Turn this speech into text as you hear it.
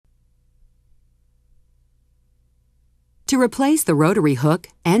To replace the rotary hook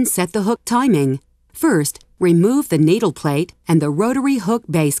and set the hook timing, first, remove the needle plate and the rotary hook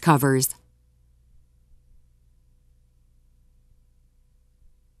base covers.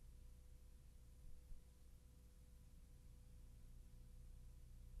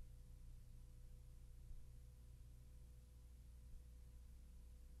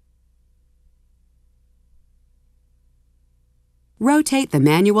 Rotate the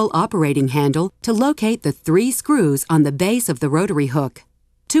manual operating handle to locate the 3 screws on the base of the rotary hook.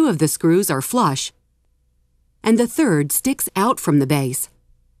 2 of the screws are flush, and the third sticks out from the base.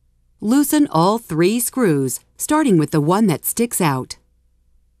 Loosen all 3 screws, starting with the one that sticks out.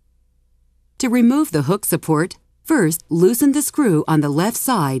 To remove the hook support, first loosen the screw on the left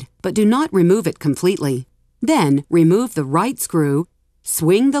side, but do not remove it completely. Then remove the right screw,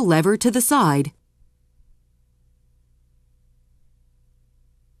 swing the lever to the side,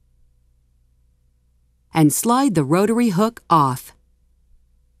 and slide the rotary hook off.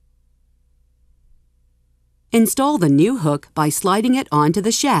 Install the new hook by sliding it onto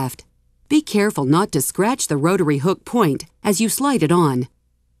the shaft. Be careful not to scratch the rotary hook point as you slide it on.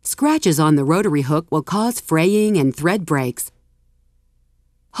 Scratches on the rotary hook will cause fraying and thread breaks.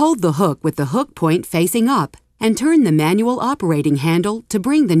 Hold the hook with the hook point facing up and turn the manual operating handle to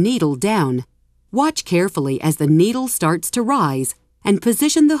bring the needle down. Watch carefully as the needle starts to rise, and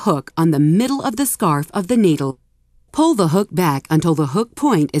position the hook on the middle of the scarf of the needle. Pull the hook back until the hook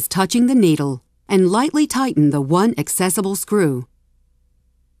point is touching the needle, and lightly tighten the one accessible screw.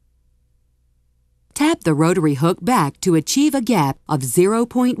 Tap the rotary hook back to achieve a gap of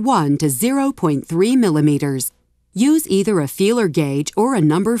 0.1 to 0.3 millimeters. Use either a feeler gauge or a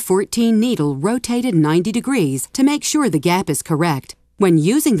number 14 needle rotated 90 degrees to make sure the gap is correct. When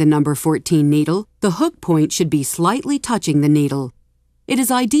using the number 14 needle, the hook point should be slightly touching the needle. It is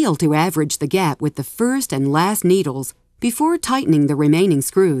ideal to average the gap with the first and last needles before tightening the remaining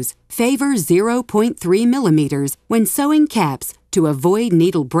screws. Favor 0.3 millimeters when sewing caps to avoid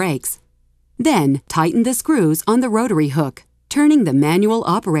needle breaks. Then tighten the screws on the rotary hook, turning the manual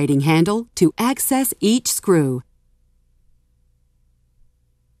operating handle to access each screw.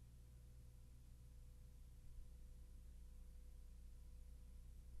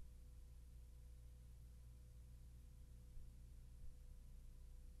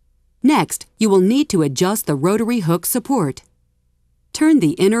 Next, you will need to adjust the rotary hook support. Turn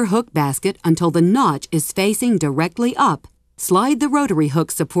the inner hook basket until the notch is facing directly up. Slide the rotary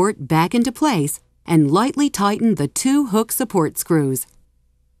hook support back into place and lightly tighten the 2 hook support screws.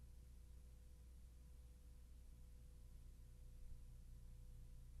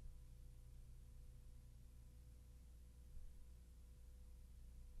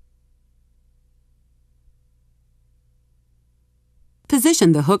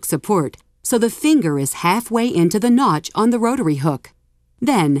 Position the hook support so the finger is halfway into the notch on the rotary hook.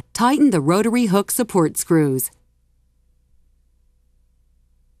 Then, tighten the rotary hook support screws.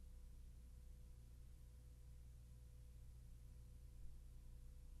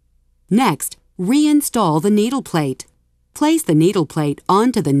 Next, reinstall the needle plate. Place the needle plate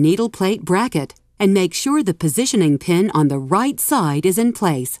onto the needle plate bracket and make sure the positioning pin on the right side is in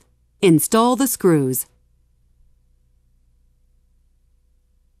place. Install the screws.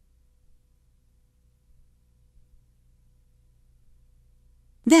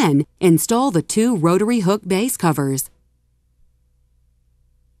 Then, install the 2 rotary hook base covers.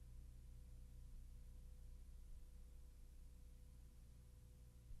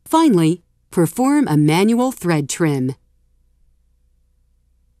 Finally, perform a manual thread trim.